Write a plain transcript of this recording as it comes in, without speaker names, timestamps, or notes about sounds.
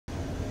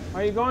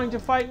Are you going to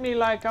fight me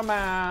like a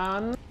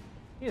man?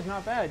 He is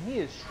not bad. He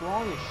is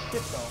strong as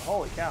shit though.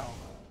 Holy cow.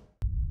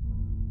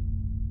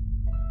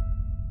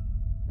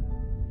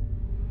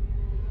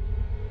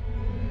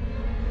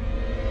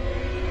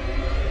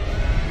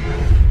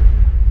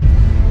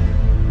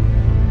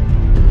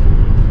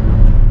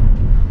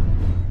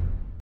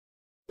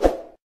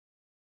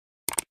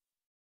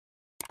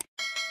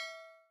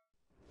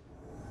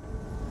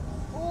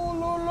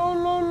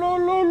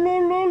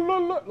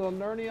 The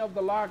learning of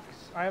the locks.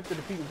 I have to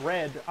defeat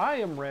Red. I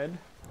am Red.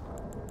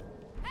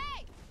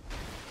 Hey!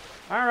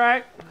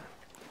 Alright.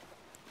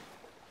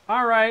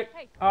 Alright.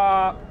 Hey.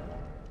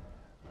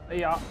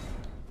 Yeah.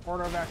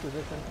 Order of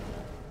acquisition.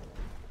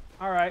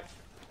 Alright.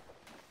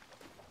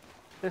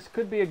 This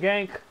could be a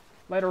gank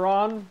later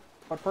on,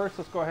 but first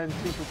let's go ahead and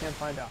see if we can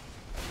find out.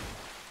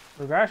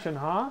 Regression,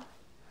 huh?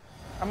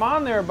 Come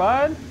on there,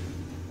 bud.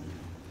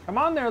 Come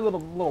on there,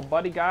 little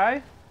buddy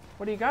guy.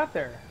 What do you got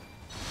there?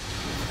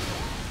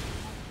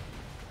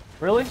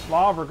 Really?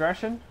 Law of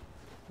regression?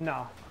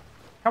 No.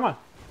 Come on.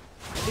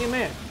 Be a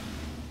man.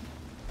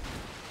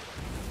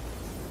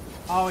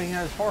 Oh, he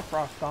has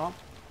Hoarfrost Stomp.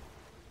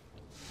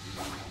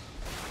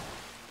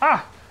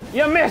 Ah!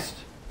 You missed!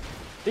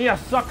 You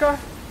sucker!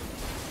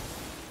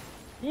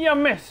 You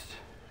missed!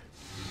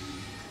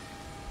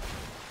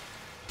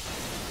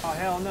 Oh,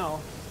 hell no.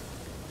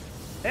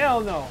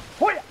 Hell no.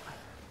 Hoya!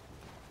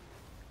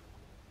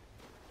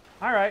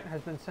 Alright,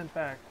 has been sent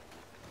back.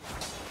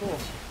 Cool.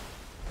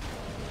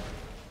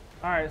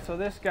 Alright, so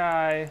this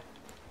guy...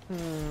 We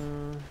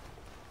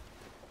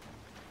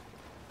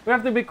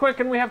have to be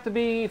quick and we have to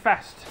be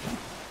fast.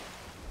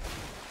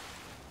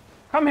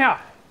 Come here!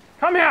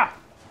 Come here!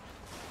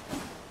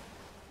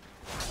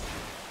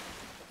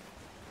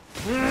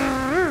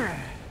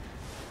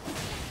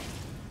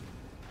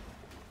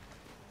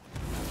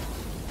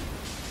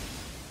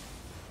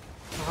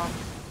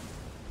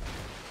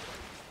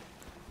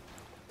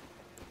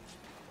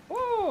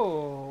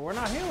 Oh, we're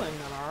not healing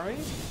then, are we?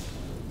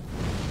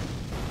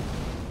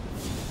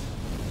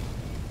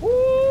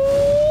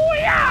 Ooh,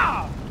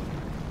 yeah!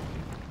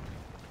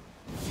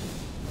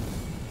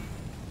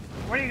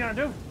 What are you gonna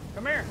do?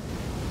 Come here.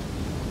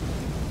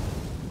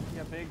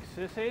 You big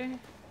sissy.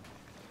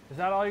 Is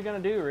that all you're gonna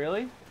do,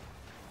 really?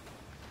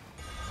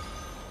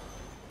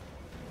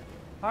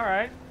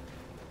 Alright.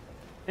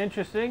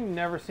 Interesting.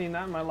 Never seen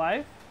that in my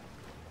life.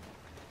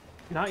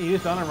 Not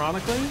used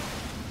unironically.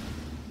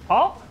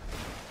 Oh!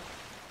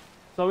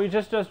 So he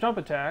just does jump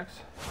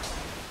attacks.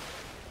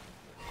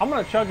 I'm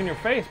gonna chug in your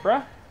face,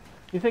 bruh.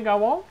 You think I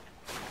won't?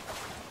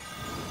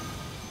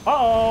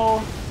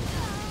 Uh-oh!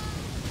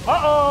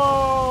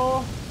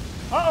 Uh-oh!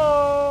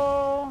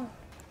 Uh-oh!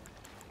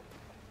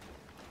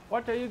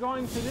 What are you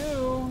going to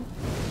do?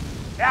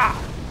 Yeah!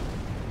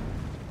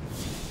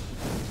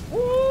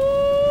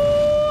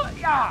 Woo!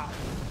 Yeah!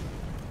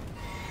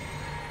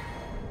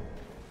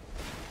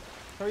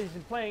 So he's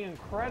playing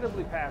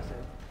incredibly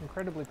passive.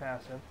 Incredibly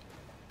passive.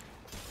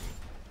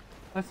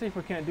 Let's see if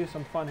we can't do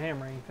some fun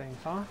hammering things,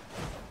 huh?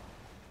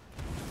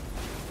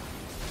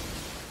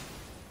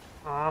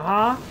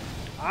 Uh-huh.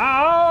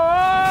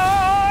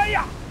 Oh,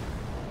 yeah!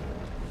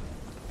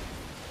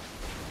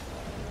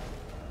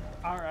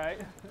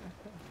 Alright.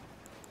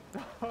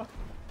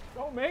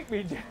 Don't make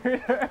me do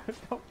it.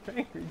 Don't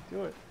make me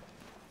do it.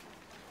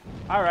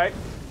 Alright.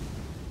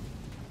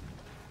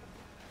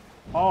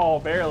 Oh,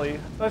 barely.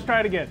 Let's try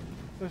it again.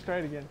 Let's try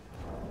it again.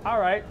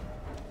 Alright.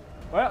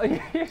 Well,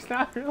 he's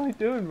not really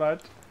doing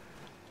much.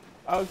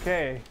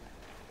 Okay.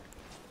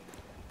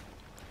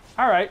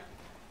 Alright.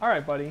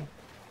 Alright, buddy.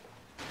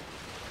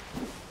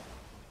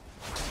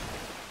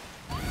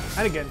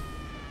 And again.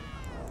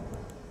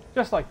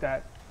 Just like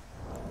that.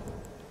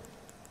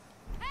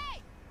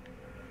 Hey!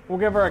 We'll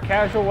give her a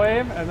casual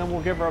wave, and then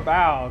we'll give her a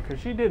bow, because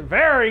she did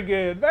very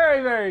good.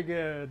 Very, very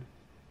good.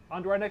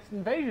 On to our next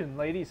invasion,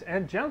 ladies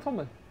and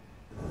gentlemen.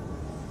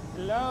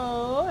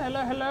 Hello,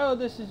 hello, hello.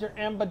 This is your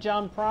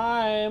Ambajon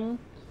Prime.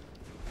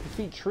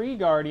 Defeat Tree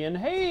Guardian.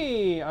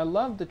 Hey, I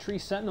love the Tree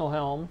Sentinel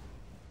helm.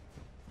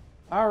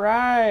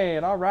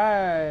 Alright,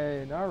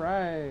 alright,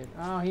 alright.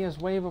 Oh, he has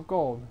Wave of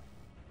Gold.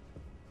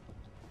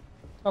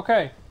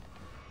 Okay.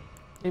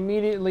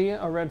 Immediately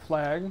a red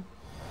flag.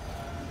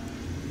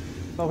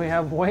 So we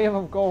have Wave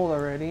of Gold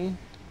already.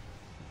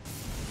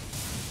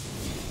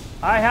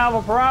 I have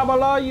a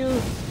parabola, you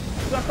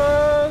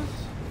suckers!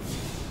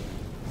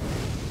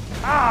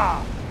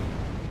 Ah!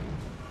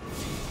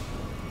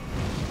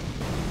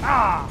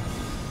 Ah!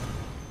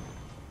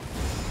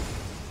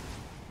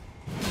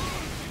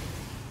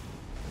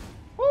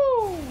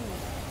 Woo!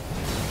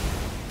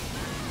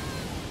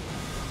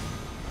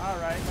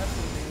 Alright, that's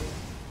gonna be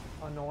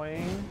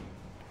annoying.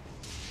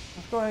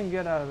 Let's go ahead and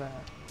get out of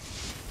that.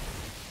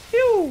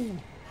 Phew!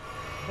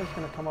 Just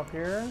gonna come up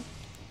here.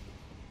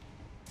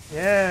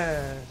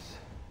 Yes!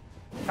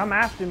 Come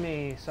after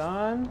me,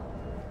 son!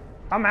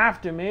 Come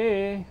after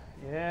me!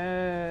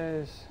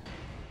 Yes!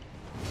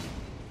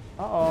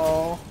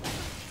 Uh-oh!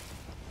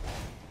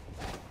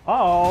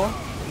 Uh-oh!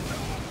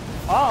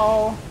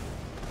 Uh-oh!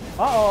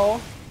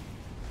 Uh-oh!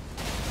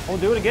 We'll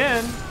do it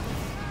again.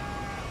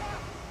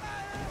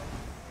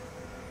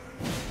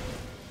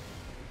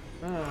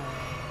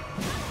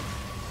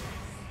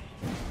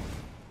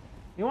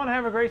 You want to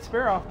have a great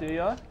spear off, do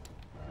ya?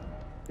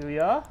 Do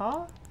ya,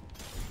 huh?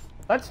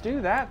 Let's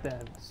do that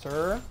then,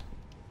 sir.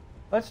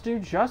 Let's do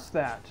just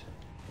that.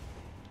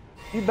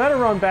 You better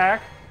run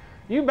back.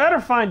 You better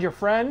find your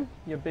friend,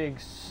 you big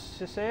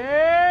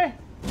sissy.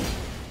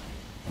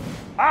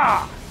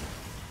 Ah!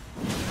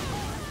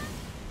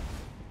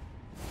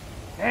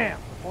 Damn,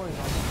 the poison.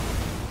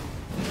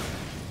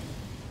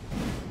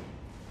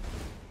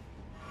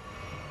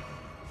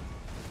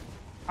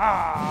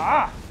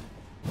 Ah!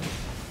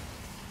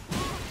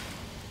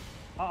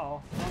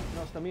 Uh-oh.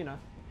 No stamina.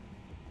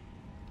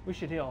 We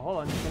should heal. Hold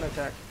on, he's gonna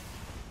attack.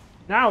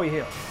 Now we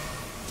heal.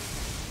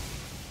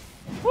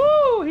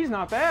 Woo! He's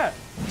not bad.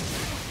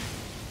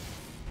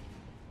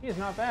 He is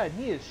not bad.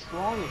 He is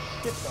strong as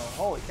shit though.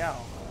 Holy cow.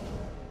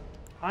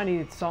 I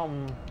need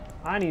something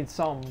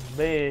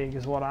big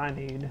is what I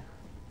need.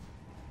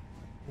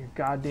 Your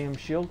goddamn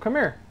shield. Come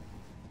here.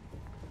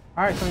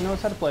 Alright, so he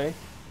knows how to play.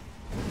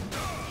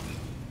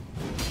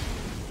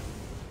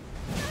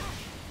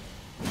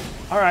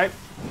 Alright.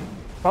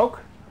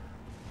 Poke.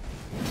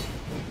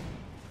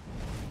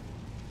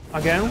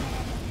 Again.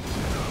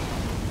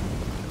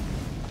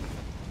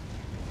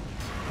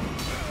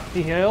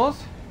 He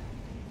heals.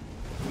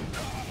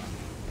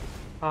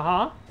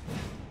 Uh-huh.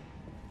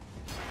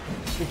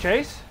 We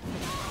chase.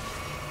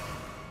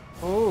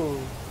 Ooh.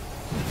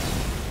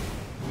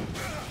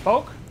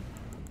 Poke.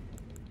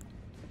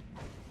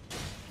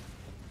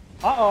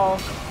 Uh-oh.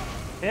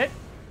 Hit.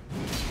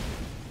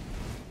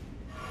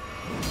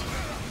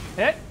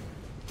 Hit.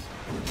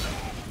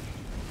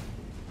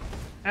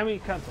 And we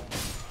cancel.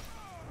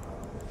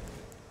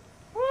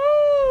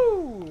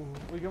 Woo!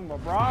 We give him a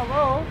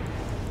bravo.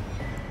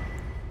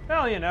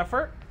 Valiant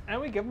effort.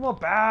 And we give him a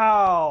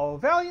bow.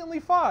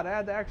 Valiantly fought. I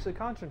had to actually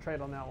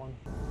concentrate on that one.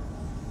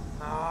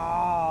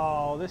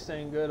 Oh, this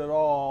ain't good at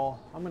all.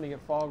 I'm gonna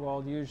get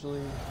fog-walled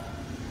usually.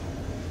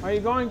 Are you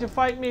going to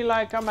fight me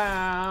like a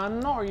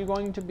man? Or are you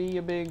going to be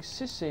a big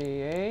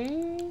sissy,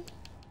 eh?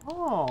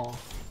 Oh.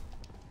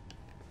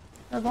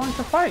 They're going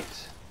to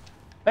fight.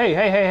 Hey,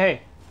 hey, hey,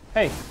 hey.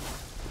 Hey.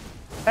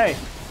 Hey.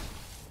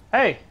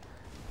 Hey.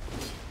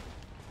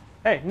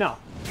 Hey, no.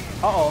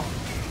 Uh-oh.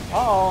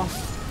 Uh-oh.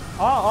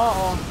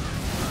 Uh-oh.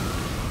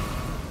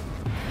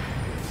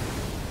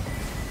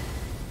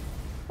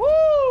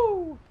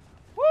 Woo!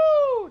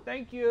 Woo!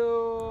 Thank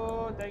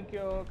you. Thank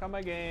you. Come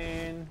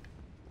again.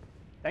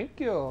 Thank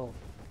you.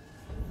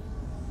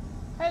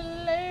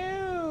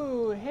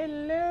 Hello.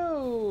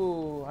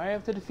 Hello. I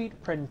have to defeat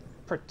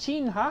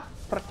Pratinha.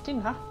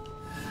 Pratinha.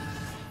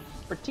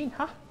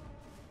 Pratinha.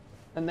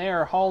 And they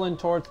are hauling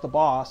towards the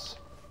boss.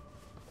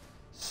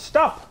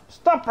 Stop!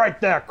 Stop right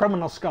there,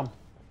 criminal scum.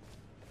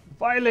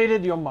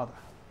 Violated your mother.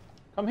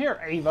 Come here,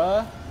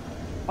 Ava.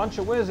 Bunch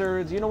of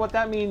wizards. You know what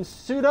that means?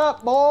 Suit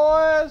up,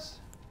 boys!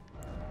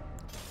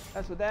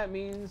 That's what that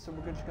means. So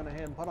we're just gonna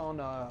head and put on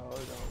the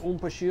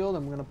Oompa shield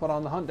and we're gonna put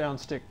on the hunt down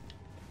stick.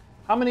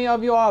 How many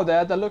of you are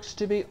there? There looks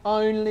to be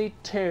only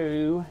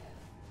 2.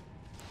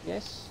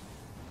 Yes?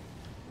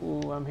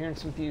 Ooh, I'm hearing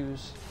some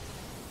pews.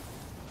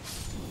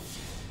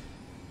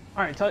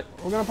 Alright,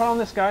 we're gonna put on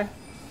this guy.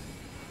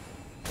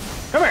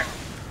 Come here!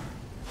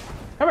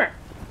 Come here!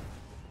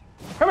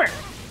 Come here!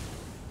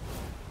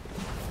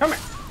 Come here!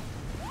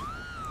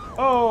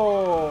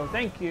 Oh,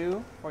 thank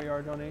you for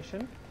your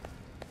donation.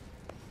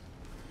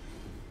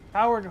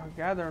 Power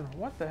gathering.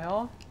 What the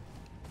hell?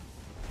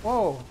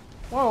 Whoa.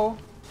 Whoa.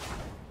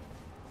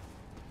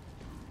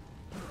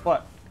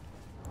 What?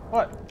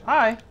 What?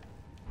 Hi.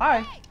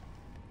 Hi.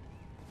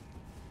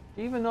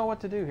 Do you even know what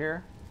to do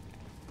here?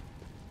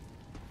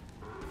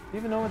 Do you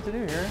even know what to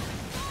do here?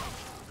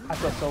 I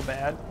feel so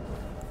bad.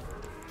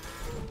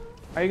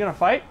 Are you gonna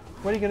fight?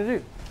 What are you gonna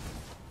do?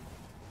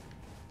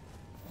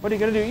 What are you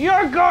gonna do?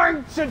 You're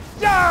going to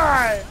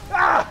die!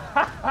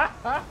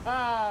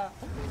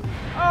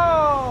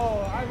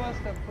 Oh, I must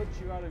have put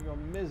you out of your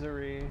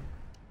misery.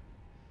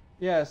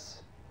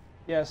 Yes.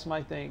 Yes,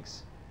 my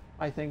thanks.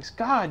 My thanks.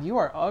 God, you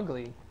are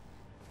ugly.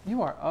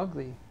 You are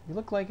ugly. You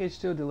look like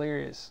H2O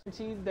Delirious.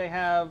 They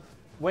have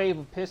Wave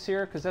of Piss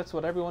here, because that's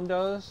what everyone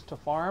does to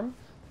farm.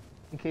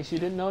 In case you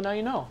didn't know, now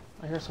you know.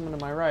 I hear someone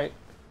to my right.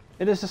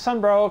 It is the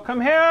sun, bro.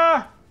 Come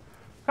here!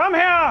 Come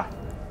here!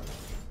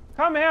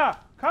 Come here!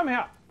 Come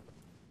here!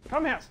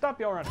 Come here! Stop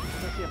your running.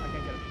 Let's see if I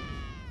can get it.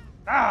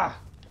 Ah!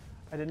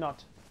 I did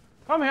not.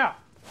 Come here!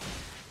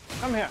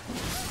 Come here!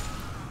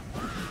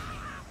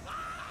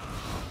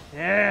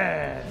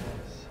 Yes!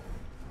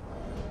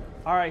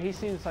 Alright, he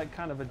seems like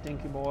kind of a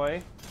dinky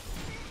boy.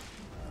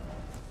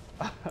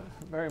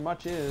 Very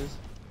much is.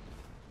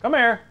 Come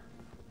here!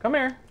 Come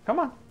here! Come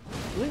on!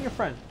 Delete your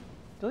friend.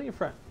 Delete your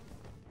friend.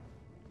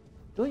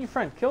 Delete your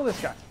friend. Kill this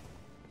guy.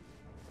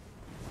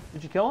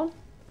 Did you kill him?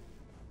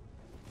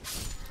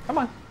 Come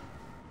on.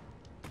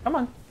 Come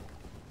on.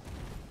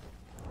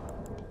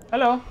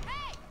 Hello.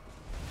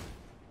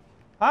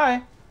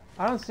 Hi.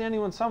 I don't see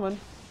anyone summoned.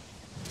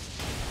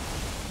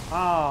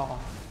 Oh.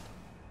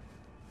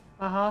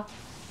 Uh-huh.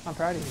 I'm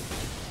proud of you.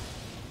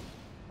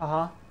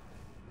 Uh-huh.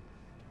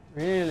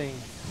 Really?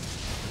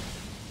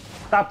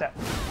 Stop that.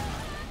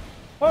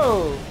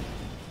 Whoa!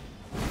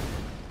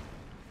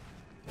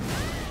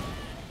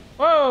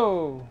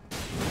 Whoa!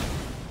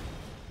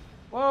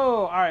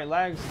 Whoa! Alright,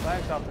 lags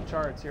off the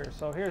charts here.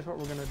 So here's what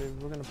we're gonna do.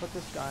 We're gonna put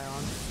this guy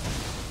on.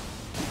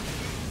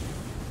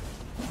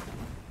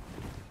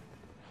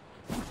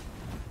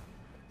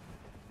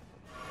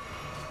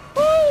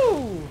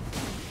 Woo!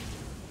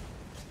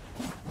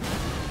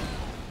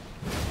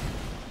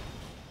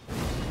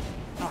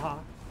 Uh-huh.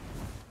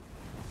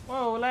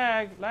 Whoa,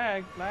 lag.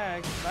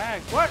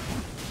 What?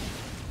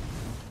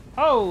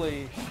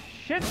 Holy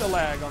shit, the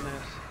lag on this.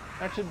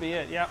 That should be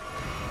it, yep.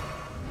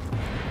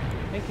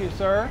 Thank you,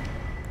 sir.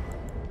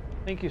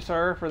 Thank you,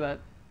 sir, for that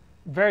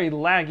very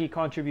laggy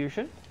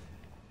contribution.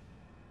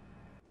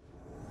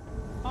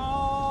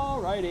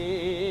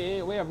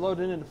 Alrighty, we have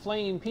loaded into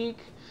Flame Peak,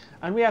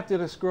 and we have to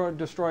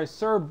destroy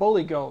Sir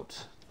Bully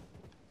Goat.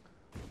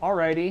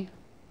 Alrighty.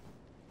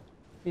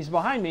 He's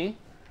behind me.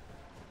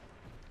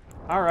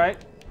 Alright.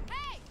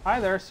 Hey! Hi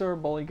there, Sir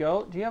Bully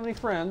Goat. Do you have any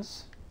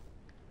friends?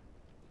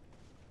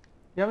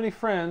 Do you have any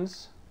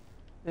friends?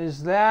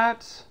 Is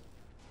that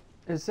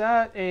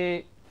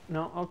a...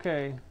 No,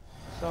 okay.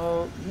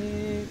 So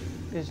he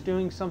is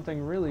doing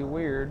something really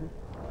weird.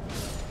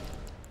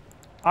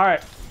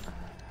 Alright.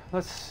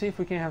 Let's see if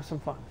we can have some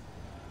fun.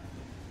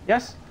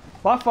 Yes?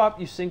 Buff up,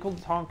 you single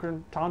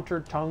taunter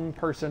tongue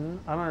person.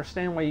 I don't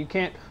understand why you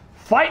can't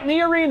fight in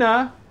the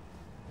arena.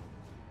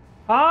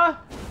 Huh?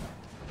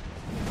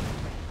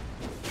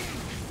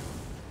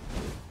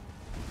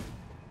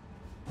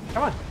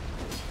 Come on.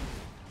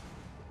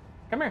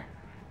 Come here.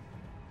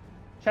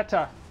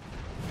 Chetta.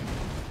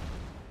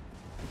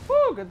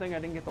 Woo, good thing I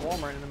didn't get the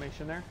Walmart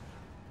animation there.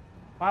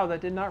 Wow,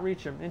 that did not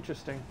reach him.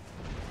 Interesting.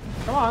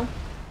 Come on.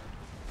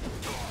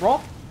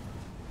 Roll.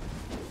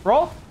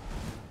 Roll.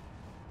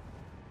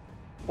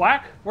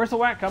 Whack. Where's the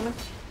whack coming?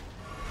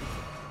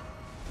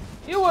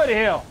 You would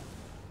heal.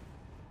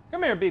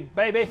 Come here, big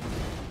baby.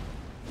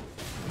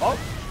 Oh.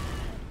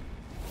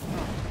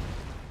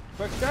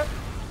 Quick step.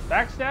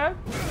 Backstab.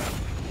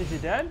 Is he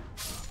dead?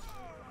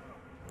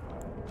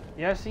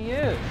 Yes, he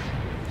is.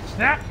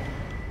 Snap.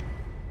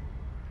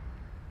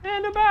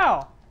 And a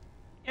bow.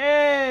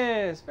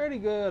 Yes, very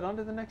good. On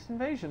to the next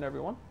invasion,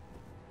 everyone.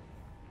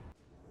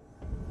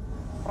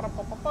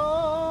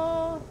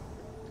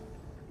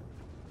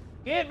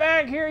 Get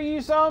back here,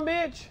 you son of a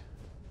bitch.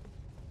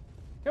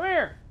 Come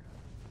here.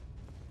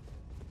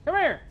 Come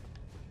here.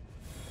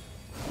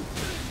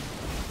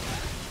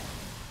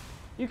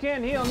 You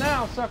can't heal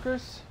now,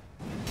 suckers.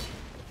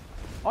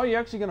 Oh, you're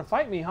actually gonna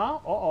fight me, huh?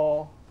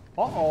 Uh-oh.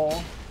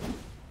 Uh-oh.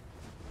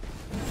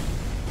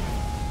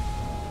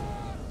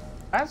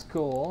 That's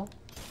cool.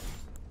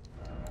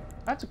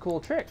 That's a cool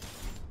trick.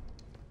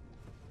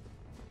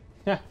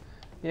 Yeah.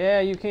 Yeah,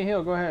 you can't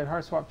heal. Go ahead.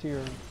 Hard swap to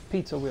your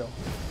pizza wheel.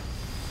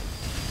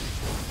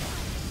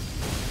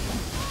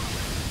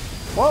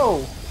 Whoa!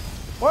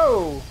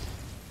 Whoa!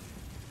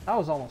 That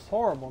was almost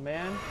horrible,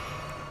 man.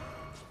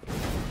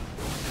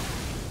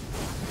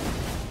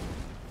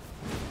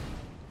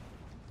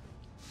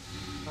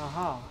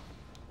 Aha.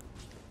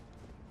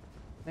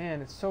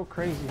 Man, it's so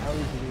crazy how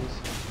easy it is.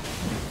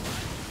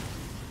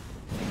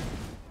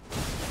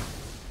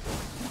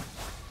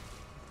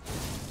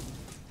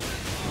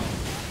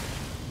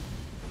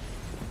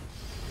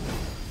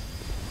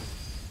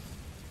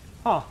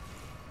 Huh.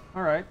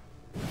 Alright.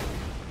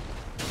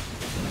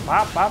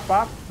 Bop, bop,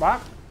 bop,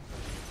 bop.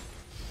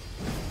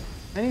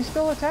 And he's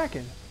still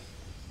attacking.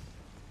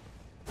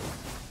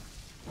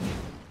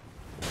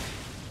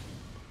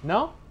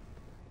 No?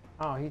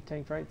 Oh, he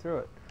tanked right through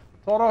it.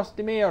 Toros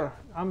Demir.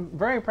 I'm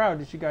very proud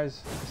that you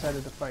guys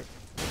decided to fight.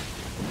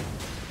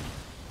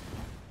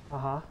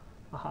 Uh-huh.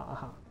 Uh-huh,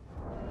 uh-huh.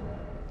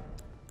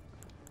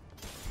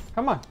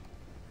 Come on.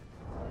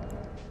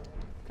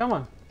 Come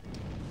on.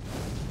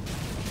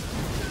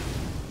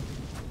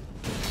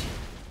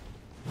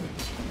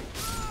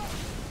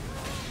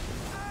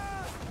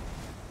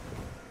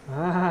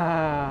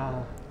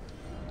 Ah.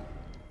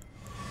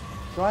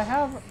 Do I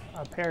have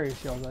a parry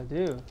shield? I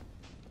do.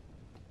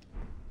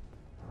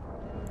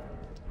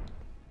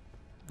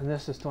 And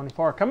this is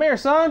 24. Come here,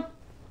 son!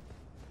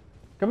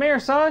 Come here,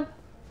 son!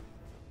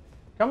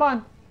 Come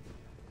on!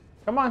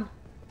 Come on!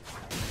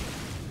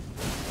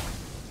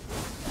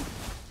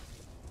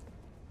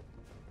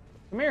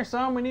 Come here,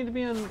 son! We need to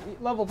be on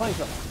level playing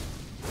field.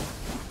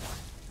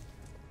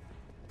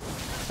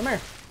 Come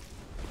here!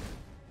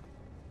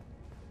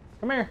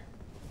 Come here!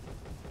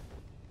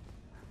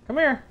 Come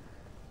here!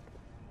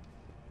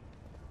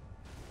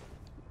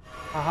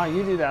 Aha,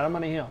 you do that. I'm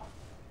gonna heal.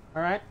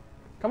 Alright?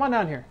 Come on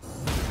down here.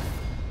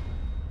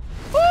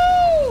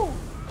 Woo!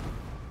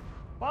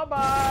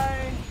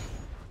 Bye-bye!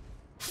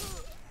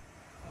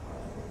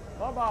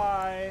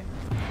 Bye-bye!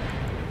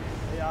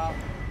 Yeah.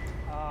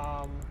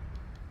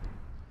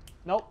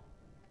 Nope.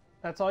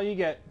 That's all you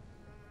get.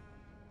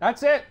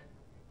 That's it!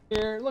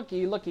 Here,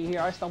 looky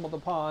here. I stumbled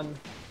upon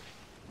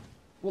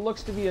what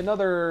looks to be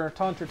another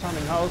Taunter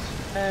Taunting house,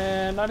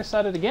 and I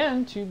decided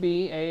again to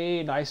be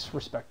a nice,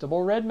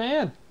 respectable red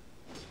man.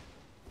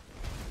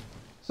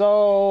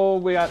 So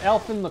we got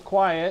Elfin the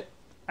Quiet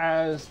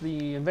as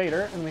the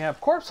invader, and we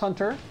have Corpse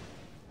Hunter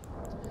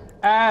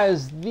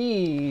as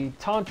the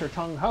Taunter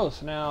Tongue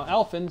host. Now,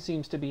 Elfin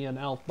seems to be an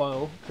elf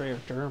bow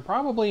character,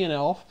 probably an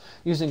elf,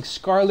 using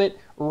Scarlet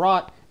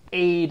Rot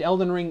Aid,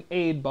 Elden Ring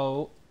Aid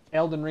bow,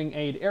 Elden Ring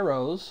Aid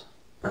arrows.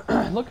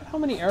 Look at how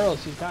many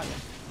arrows he's gotten.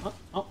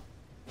 Oh.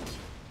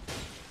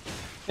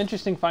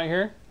 Interesting fight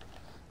here.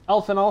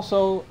 Elfin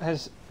also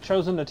has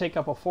chosen to take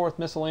up a 4th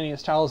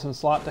miscellaneous talisman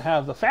slot to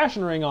have the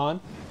fashion ring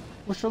on,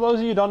 which for those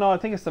of you who don't know, I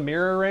think it's the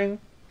mirror ring.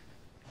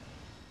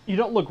 You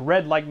don't look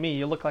red like me,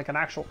 you look like an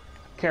actual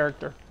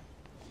character,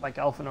 like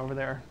Elfin over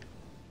there.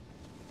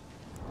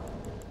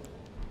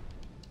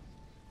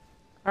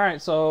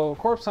 Alright, so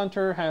Corpse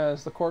Hunter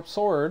has the Corpse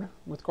Sword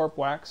with Corp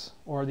Wax,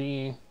 or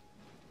the...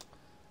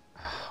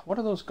 what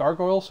are those?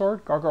 Gargoyle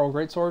Sword? Gargoyle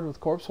Greatsword with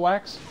Corpse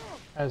Wax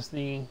as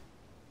the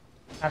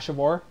Ash of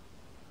War.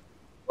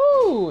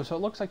 Woo! So it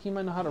looks like he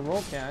might know how to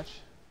roll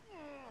catch.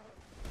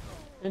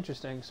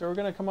 Interesting. So we're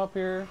going to come up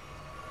here.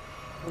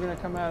 We're going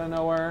to come out of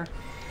nowhere.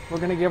 We're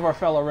going to give our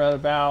fellow red a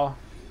bow.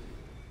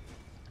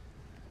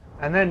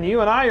 And then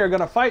you and I are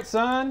going to fight,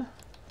 son.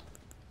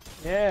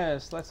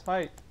 Yes, let's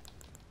fight.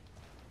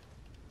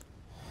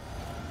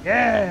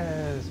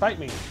 Yes, fight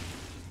me.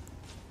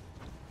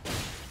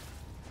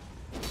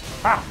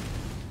 Ah!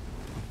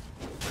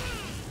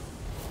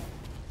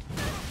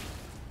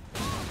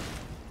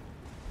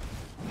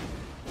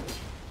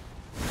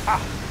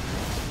 Ah!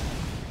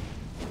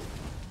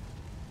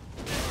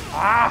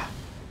 Ah!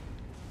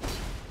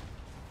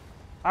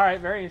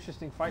 Alright, very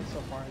interesting fight so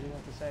far, I do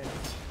have to say.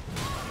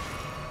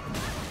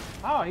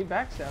 Oh, he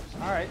backsteps.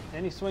 Alright,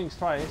 and he swings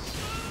twice.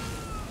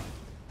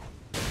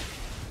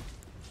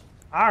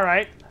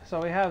 Alright,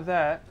 so we have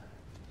that.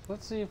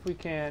 Let's see if we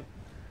can't...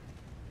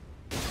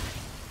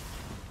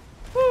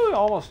 Woo,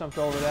 almost jumped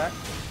over that.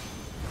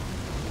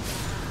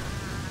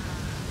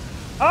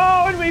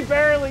 Oh, and we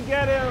barely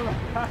get him!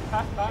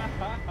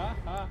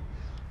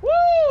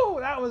 Woo!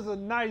 That was a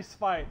nice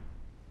fight.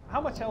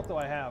 How much health do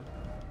I have?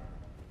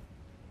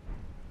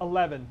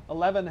 11.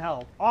 11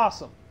 health.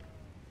 Awesome.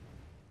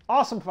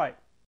 Awesome fight.